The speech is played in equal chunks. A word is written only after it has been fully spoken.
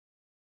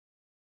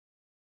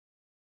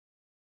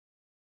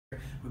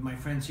with my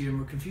friends here, and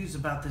we're confused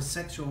about this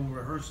sexual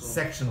rehearsal.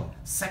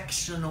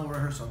 Sectional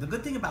rehearsal. The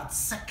good thing about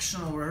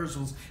sectional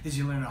rehearsals is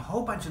you learn a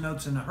whole bunch of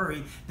notes in a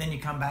hurry, then you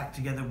come back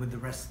together with the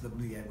rest of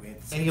the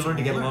and you learn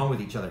to get along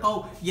with each other.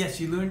 Oh, yes,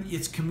 you learn.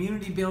 It's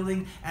community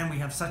building, and we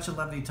have such a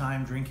lovely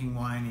time drinking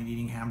wine and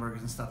eating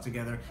hamburgers and stuff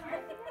together.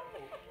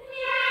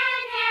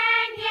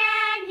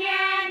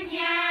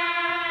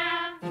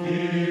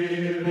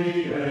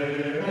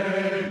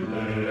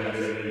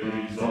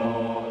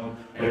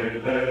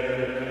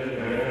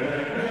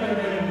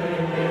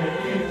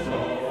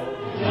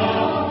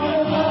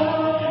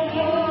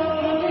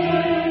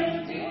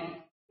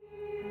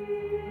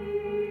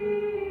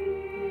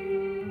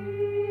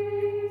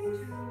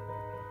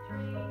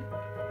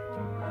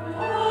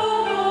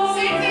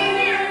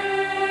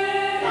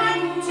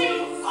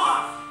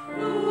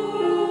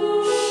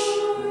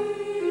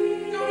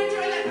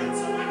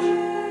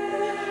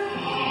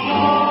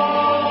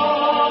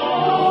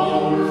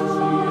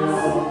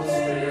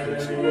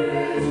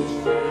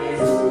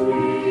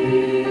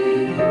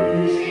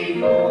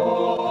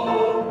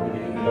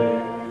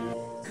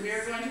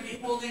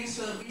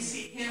 So that we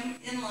see him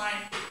in line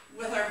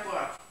with our book.